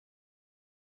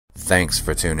Thanks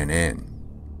for tuning in.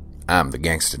 I'm the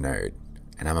Gangster Nerd,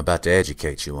 and I'm about to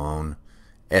educate you on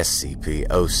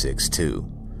SCP-062.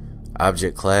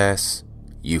 Object Class,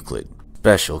 Euclid.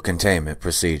 Special Containment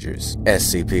Procedures.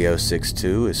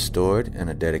 SCP-062 is stored in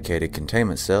a dedicated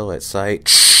containment cell at Site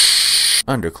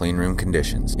under cleanroom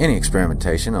conditions. Any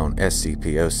experimentation on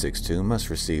SCP-062 must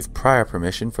receive prior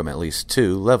permission from at least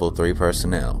 2 Level 3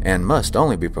 personnel, and must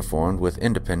only be performed with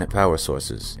independent power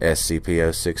sources.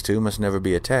 SCP-062 must never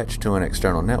be attached to an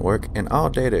external network, and all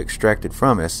data extracted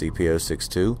from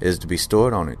SCP-062 is to be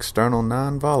stored on external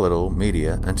non-volatile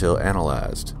media until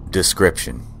analyzed.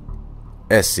 Description: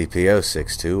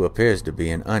 SCP-062 appears to be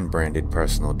an unbranded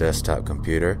personal desktop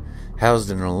computer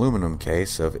housed in an aluminum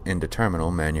case of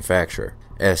indeterminate manufacture.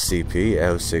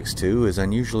 SCP-062 is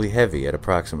unusually heavy at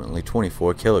approximately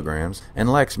 24 kilograms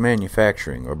and lacks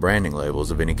manufacturing or branding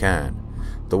labels of any kind.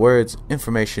 The words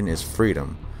 "Information is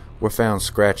Freedom" were found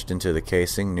scratched into the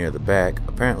casing near the back,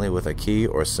 apparently with a key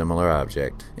or similar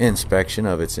object. Inspection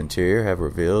of its interior have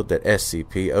revealed that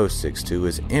SCP-062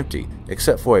 is empty,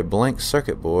 except for a blank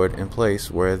circuit board in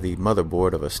place where the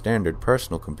motherboard of a standard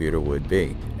personal computer would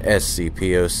be.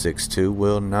 SCP-062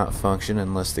 will not function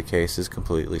unless the case is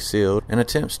completely sealed, and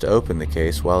attempts to open the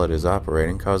case while it is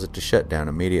operating cause it to shut down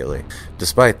immediately.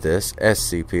 Despite this,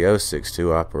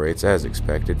 SCP-062 operates as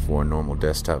expected for a normal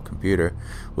desktop computer,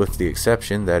 with the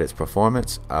exception that its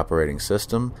performance, operating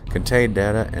system, contained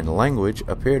data, and language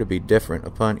appear to be different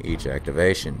upon each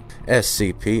activation.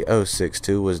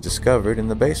 SCP-062 was discovered in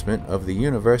the basement of the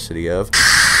University of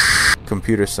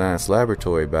Computer Science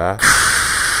Laboratory by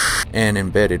an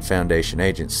embedded Foundation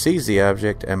agent seized the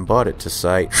object and brought it to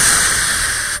Site,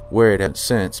 where it has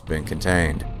since been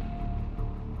contained.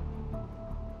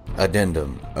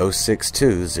 Addendum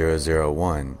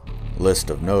 062001 List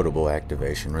of notable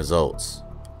activation results.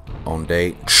 On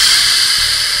date.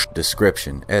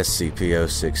 Description: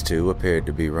 SCP-062 appeared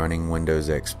to be running Windows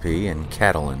XP and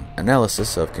Catalan.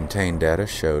 Analysis of contained data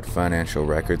showed financial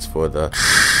records for the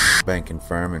banking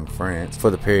firm in France for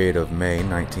the period of May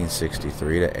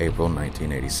 1963 to April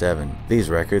 1987. These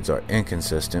records are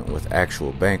inconsistent with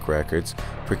actual bank records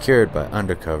procured by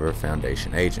undercover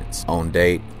Foundation agents. On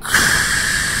date.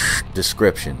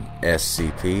 Description: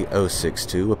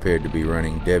 SCP-062 appeared to be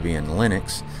running Debian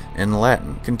Linux in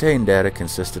Latin. Contained data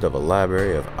consisted of a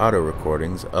library of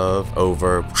auto-recordings of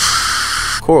over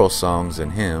choral songs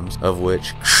and hymns, of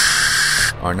which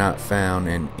are not found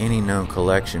in any known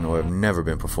collection or have never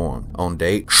been performed. On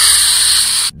date.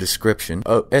 Description: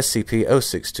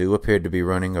 SCP-062 appeared to be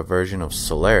running a version of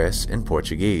Solaris in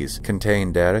Portuguese.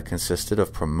 Contained data consisted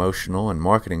of promotional and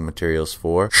marketing materials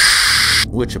for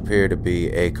which appear to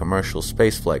be a commercial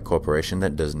spaceflight corporation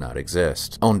that does not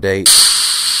exist. On date.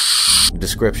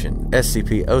 Description: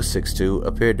 SCP-062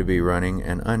 appeared to be running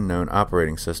an unknown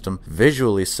operating system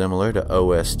visually similar to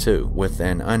OS2 with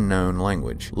an unknown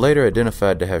language, later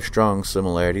identified to have strong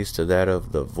similarities to that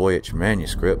of the Voyage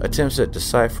manuscript. Attempts at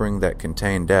deciphering that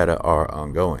contained data are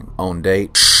ongoing. On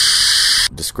date.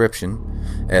 Description: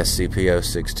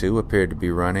 SCP-062 appeared to be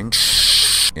running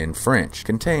in French.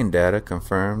 Contained data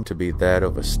confirmed to be that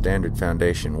of a standard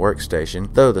Foundation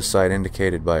workstation, though the site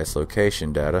indicated by its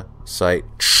location data, Site,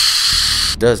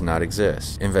 does not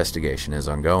exist. Investigation is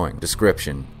ongoing.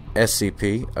 Description: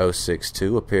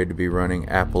 SCP-062 appeared to be running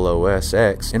Apple OS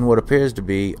X in what appears to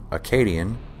be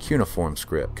Akkadian cuneiform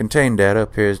script. Contained data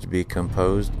appears to be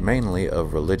composed mainly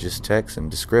of religious texts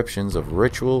and descriptions of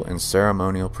ritual and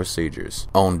ceremonial procedures.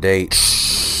 On date.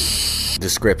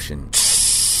 Description: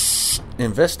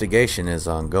 Investigation is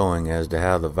ongoing as to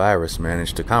how the virus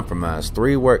managed to compromise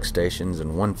 3 workstations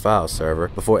and 1 file server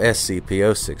before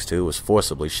SCP-062 was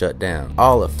forcibly shut down.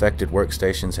 All affected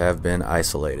workstations have been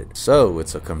isolated. So,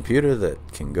 it's a computer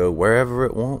that can go wherever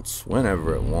it wants,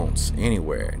 whenever it wants,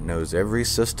 anywhere. It knows every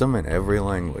system and every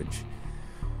language.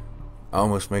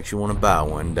 Almost makes you want to buy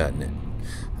one, doesn't it?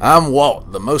 I'm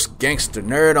Walt, the most gangster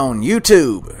nerd on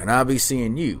YouTube, and I'll be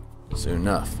seeing you soon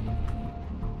enough.